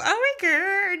 sabi ko, oh my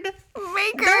God!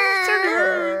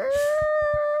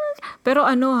 Pero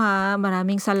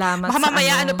maraming salamat baka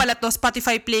mamaya pala to,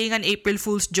 Spotify playing an April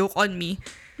Fool's joke on me.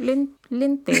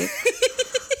 Lintik.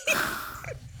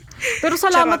 Pero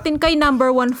salamat din kay number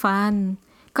 1 fan.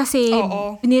 Kasi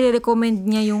nire-recommend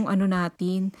niya yung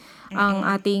natin. Ang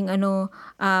ating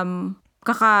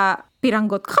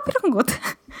kakapiranggot.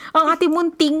 Ang ating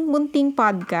munting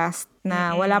podcast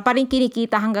na wala pa rin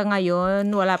kinikita hanggang ngayon.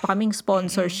 Wala pa kaming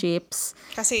sponsorships.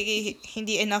 Kasi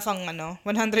hindi enough ang 100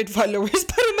 followers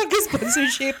para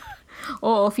mag-sponsorship.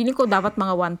 Oo, feeling ko dapat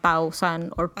mga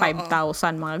 1,000 or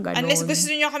 5,000 mga ganun. Unless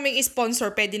gusto niyo kaming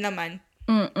i-sponsor, pwede naman.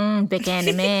 Beke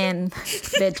naman.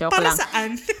 Joke para lang. Para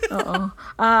saan?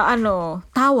 Oo.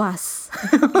 Tawas.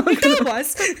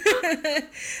 Tawas?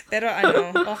 Pero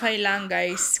okay lang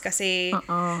guys. Kasi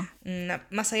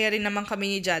masaya rin naman kami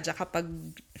ni Jaja kapag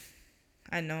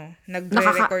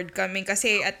nagre-record kami.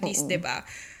 Kasi at least, diba,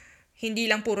 hindi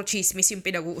lang puro chismis yung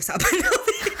pinag-uusapan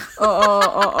namin.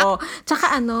 Oo.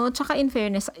 Tsaka in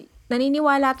fairness,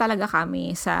 naniniwala talaga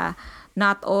kami sa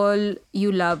not all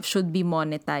you love should be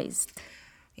monetized.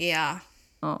 Yeah.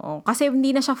 Oo. Kasi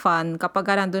hindi na siya fun kapag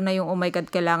nandun na yung, oh my God,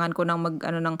 kailangan ko ng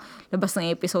labas ng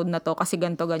episode na to kasi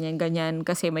ganito, ganyan,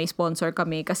 kasi may sponsor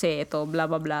kami, kasi ito, blah,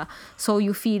 blah, blah. So,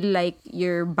 you feel like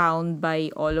you're bound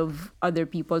by all of other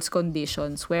people's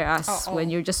conditions. Whereas, when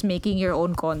you're just making your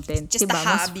own content, it's just diba, a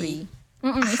hobby.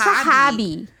 It's a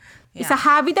hobby. Yeah. It's a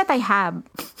hobby that I have.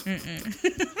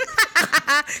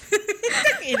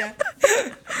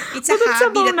 It's a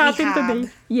hobby that we have. Today.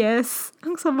 Yes.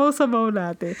 Ang sabaw-sabaw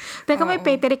natin. Teka, may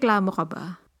pete reklamo ka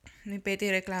ba? May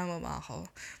pete reklamo ba ako?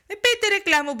 May pete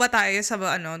reklamo ba tayo sa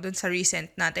dun sa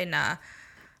recent natin na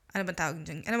ano ba tawag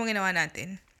dyan? Ano bang ginawa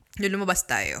natin? Yung lumabas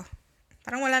tayo.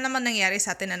 Parang wala naman nangyari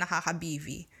sa atin na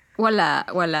nakaka-BV. Wala.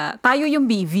 Tayo yung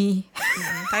BV.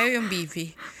 Tayo yung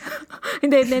BV.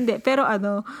 Hindi. Pero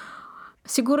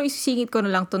siguro isisingit ko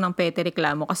na lang to ng pete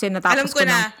reklamo kasi natapos ko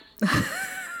na.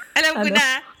 Alam ko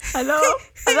na. Hello?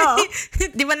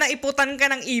 Di ba naiputan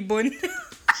ka ng ibon?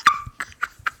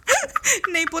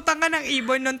 Naiputan ka ng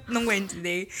ibon nung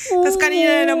Wednesday. Tapos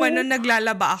kanina naman nung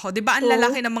naglalaba ako. Di ba ang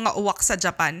lalaki ng mga uwak sa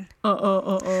Japan?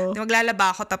 Oo.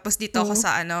 Maglalaba ako tapos dito ako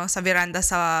sa sa veranda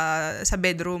sa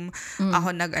bedroom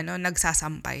ako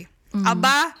nagsasampay.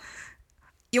 Aba,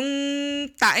 yung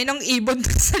tae ng ibon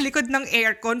dun sa likod ng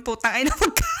aircon, putang ina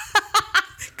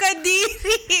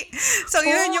kadiri. So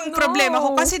yun yung problema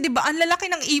ko kasi 'di ba ang lalaki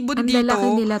ng ibon ang dito. Ang lalaki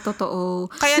nila, totoo.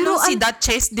 Kaya nung si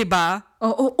Duchess, 'di ba?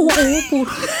 Oo.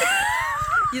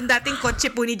 Yung dating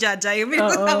kotse po ni Jaja, yung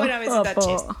pinuntahan namin si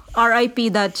Duchess. R.I.P.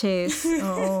 Duchess.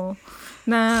 Oo.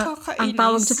 Na ang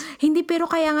tawag hindi, pero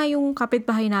kaya nga yung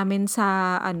kapitbahay namin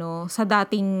sa sa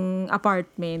dating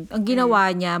apartment, ang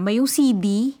ginawa niya, may yung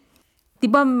CD. 'Di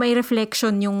ba may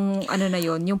reflection yung na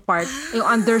yon, yung part, yung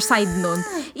underside nun.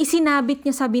 Isinabit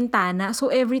niya sa bintana. So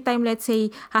every time, let's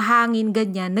say, hahangin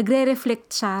ganyan,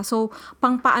 nagre-reflect siya. So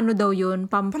pampaano daw yun?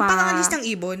 Pampakangalis ng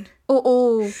ibon?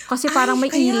 Oo. Kasi parang may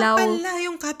ilaw. Kaya pala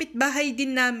yung kapitbahay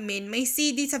din namin, may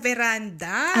CD sa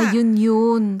veranda. Ayun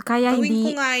yun. Kaya gawin hindi, ko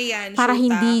nga yan, para shoota.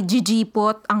 Hindi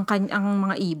gigipot ang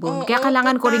mga ibon. Kaya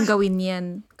kailangan ko rin gawin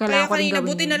yan. Kaya kanina,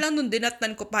 buti na lang nung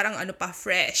dinatnan ko, parang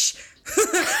fresh.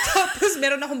 Tapos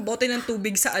meron akong bote ng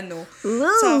tubig sa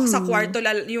sa kwarto,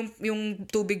 yung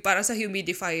tubig para sa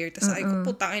humidifier. Tapos ay ko,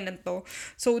 putangin na to.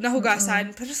 So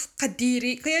nahugasan, pero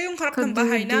kadiri. Kaya yung harap ng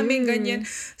bahay namin, ganyan.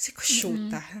 Kasi ko,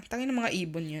 shoota. Tangin ng mga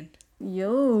ibon yun.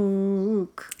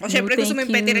 Yuck. O syempre gusto mo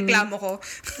yung petty reklamo ko.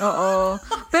 Oo.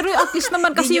 Pero at least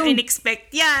naman kasi yung... Di nyo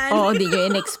in-expect yan. Oo, di nyo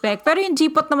in-expect. Pero yung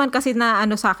jeepot naman kasi na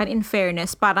sa akin, in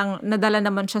fairness, parang nadala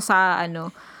naman siya sa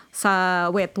sa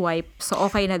wet wipe. So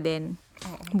okay na din.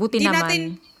 Oo. Buti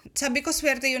naman. Sabi ko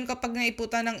swerte yun kapag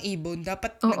naiputan ng ibon.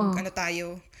 Dapat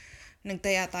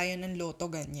nagtaya tayo ng loto,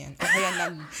 ganyan. O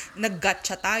kaya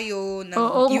nag-gatcha tayo,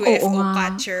 UFO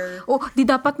catcher. Di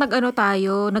dapat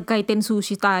tayo, nag-kaiten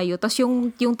sushi tayo, tapos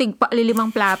yung tigpa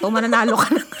lilimang plato, mananalo ka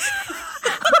na.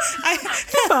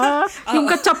 Diba? Yung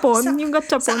gachapon.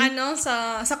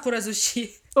 Sa Kurazushi.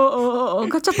 Oo.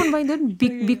 Gachapon ba yun?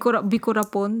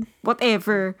 Bikurapon?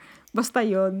 Whatever. Basta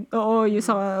yun. Oo, yung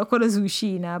sa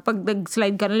Kurazushi na pag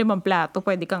nag-slide ka ng 5 plato,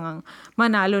 pwede kang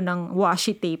manalo ng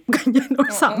washi tape, ganyan or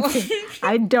something.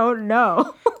 I don't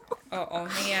know. Oo,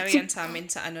 nangyari yan sa amin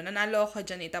sa nanalo ako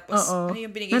dyan Tapos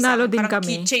yung binigay nanalo sa akin? Parang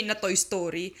kami. keychain na Toy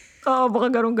Story. Oo,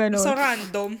 baka ganun. So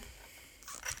random.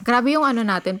 Grabe yung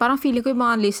natin. Parang feeling ko yung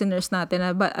mga listeners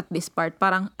natin at this part,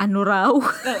 parang raw.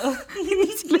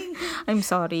 I'm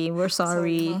sorry. We're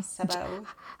sorry.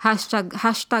 Hashtag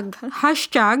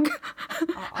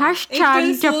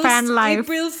Japan Life.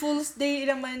 April Fool's Day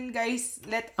naman, guys.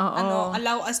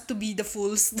 Allow us to be the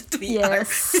fools that we are.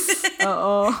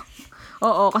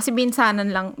 Oo, kasi minsanan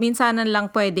lang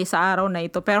pwede sa araw na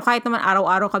ito. Pero kahit naman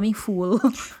araw-araw kaming fool.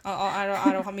 Oo,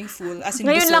 araw-araw kaming fool. As in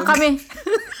ngayon busog. lang kami.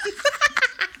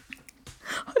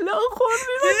 Hala, ako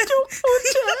may joke po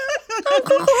dyan.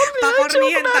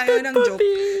 Pakornihan tayo ng joke.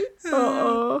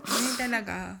 Oo. Ganyan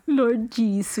talaga. Lord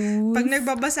Jesus. Pag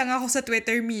nagbabasa nga ako sa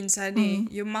Twitter minsan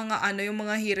yung mga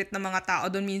hirit na mga tao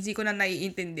doon, minsan ko na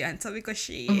naiintindihan. Sabi ko,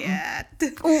 shit.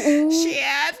 Oo.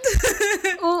 Shit.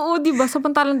 Oo, diba?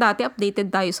 Samantalang dati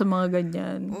updated tayo sa mga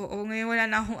ganyan. Oo, ngayon wala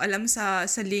na akong alam sa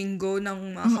lingo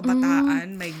ng mga kabataan.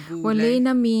 May gulay.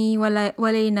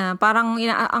 Walay na. Parang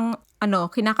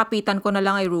kinakapitan ko na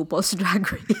lang ay RuPaul's Drag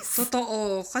Race.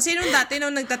 Totoo. Kasi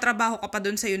nung nagtatrabaho ka pa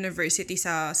doon sa university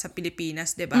sa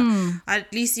Pilipinas, 'di ba?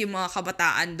 At least yung mga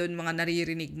kabataan doon, mga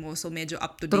naririnig mo, so medyo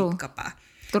up to date ka pa.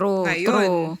 True.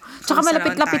 Tsaka Kumusta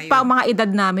malapit-lapit pa ang mga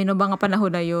edad namin no mga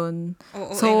panahon na yun.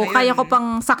 So, kaya ko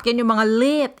pang sakyan yung mga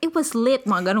lit. It was lit.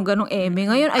 Mga ganong-ganong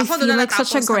eme. Ngayon, I feel like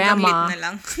such a grandma. Lit na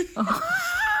lang.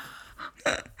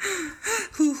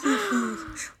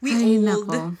 We old.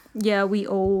 Nako. Yeah, we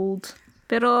old.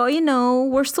 Pero,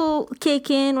 we're still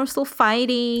kicking, we're still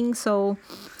fighting. So,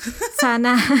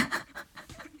 sana...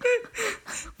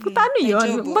 Paano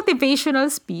yun? Motivational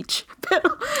speech.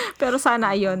 Pero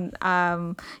sana yun,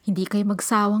 hindi kayo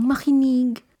magsawang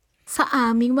makinig sa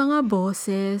aming mga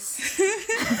boses.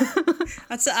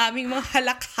 At sa aming mga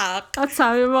halakhak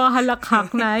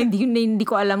na hindi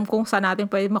ko alam kung saan natin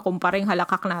pwede makumpara yung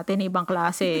halakhak natin. Ibang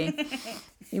klase.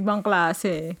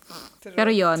 Pero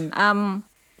yun,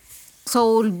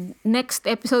 so next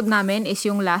episode namin is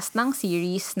yung last ng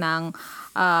series ng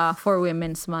for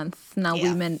Women's Month na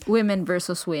women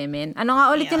versus women. Ano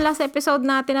nga ulit yung last episode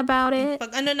natin about it?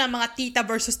 Pag mga tita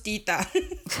versus tita.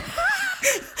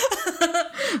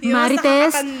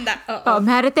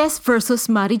 Marites versus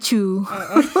Marichu.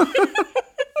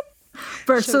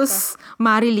 Versus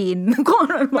Marilyn.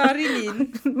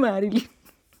 Marilyn. Marilyn.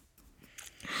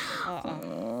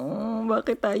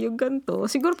 bakit tayo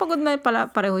ganito. Siguro pagod na pala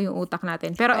pareho yung utak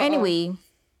natin. Pero anyway,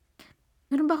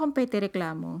 meron ba akong petty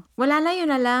reklamo? Wala na,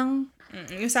 yun na lang.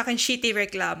 Yung sa akin, shitty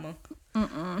reklamo.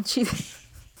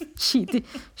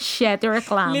 Shitty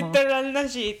reklamo. Literal na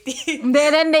shitty.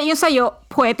 Hindi. Yung sa'yo,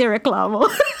 pwede reklamo.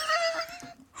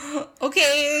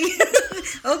 Okay.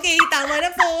 Okay, tama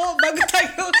na po. Bago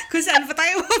tayo, kung saan pa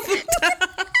tayo mapunta.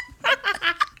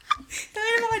 Tayo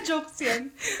na mga jokes yan.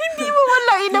 Hindi mo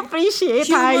wala in-appreciate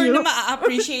Humor tayo. na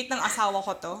ma-appreciate ng asawa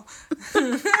ko to.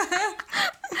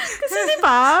 Kasi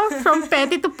diba, from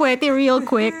petty to pwede real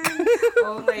quick.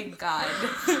 Oh my God.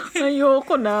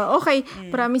 Ayoko na. Okay,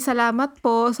 maraming salamat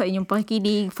po sa inyong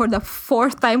pakikinig. For the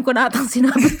 4th time ko natang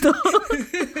sinabi to.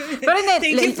 Pero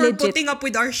Thank you for legit. putting up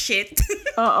with our shit.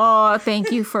 Oo, thank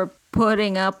you for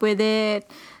putting up with it.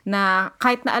 Na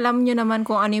kahit na alam nyo naman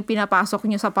kung ano yung pinapasok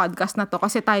nyo sa podcast na to,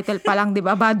 kasi title pa lang, di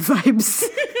ba? Bad vibes.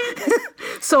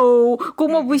 So,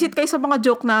 kung mag-visit kayo sa mga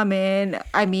joke namin,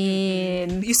 I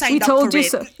mean, You signed up for it.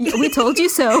 So. We told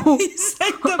you so. You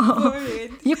signed up for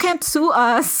it. You can't sue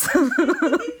us.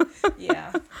 Yeah.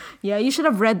 Yeah, you should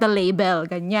have read the label.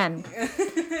 Ganyan.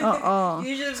 Oo.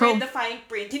 You should read the fine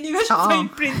print. Hindi mo siya Oo. fine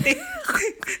print eh.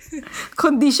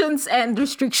 Conditions and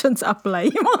restrictions apply.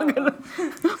 Yung mga ganun.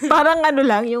 Parang ano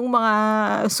lang, yung mga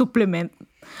supplement.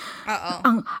 Oo.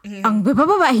 Ang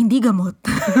bababa, hindi gamot.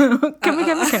 kami.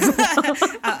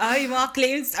 Yung mga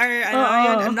claims are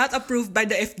yun, not approved by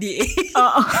the FDA.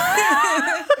 Oo.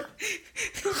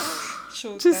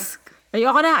 Shoot.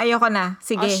 Ayoko na.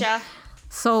 Sige. Siya.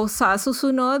 So, sa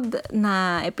susunod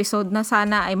na episode na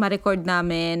sana ay ma-record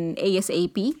namin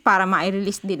ASAP para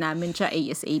ma-release din namin siya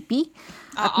ASAP.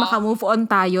 At maka-move on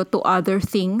tayo to other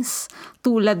things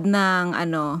tulad ng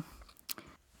alam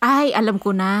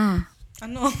ko na.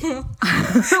 Ano?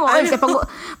 Okay,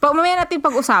 mamaya natin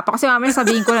pag-usapan kasi mamaya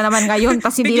sabihin ko na naman ngayon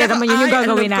tapos hindi na naman yun yung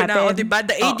gagawin natin. Alam ko na, diba?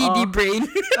 The ADD brain.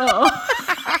 Oo.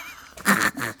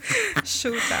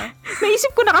 Shoot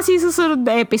Naisip ko na kasi susunod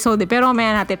na episode pero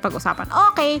mamaya natin pag-usapan.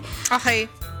 Okay. Okay.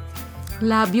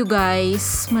 Love you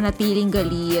guys. Manatiling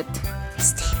galit.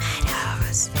 Stay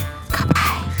manos.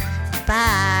 Bye.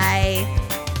 Bye.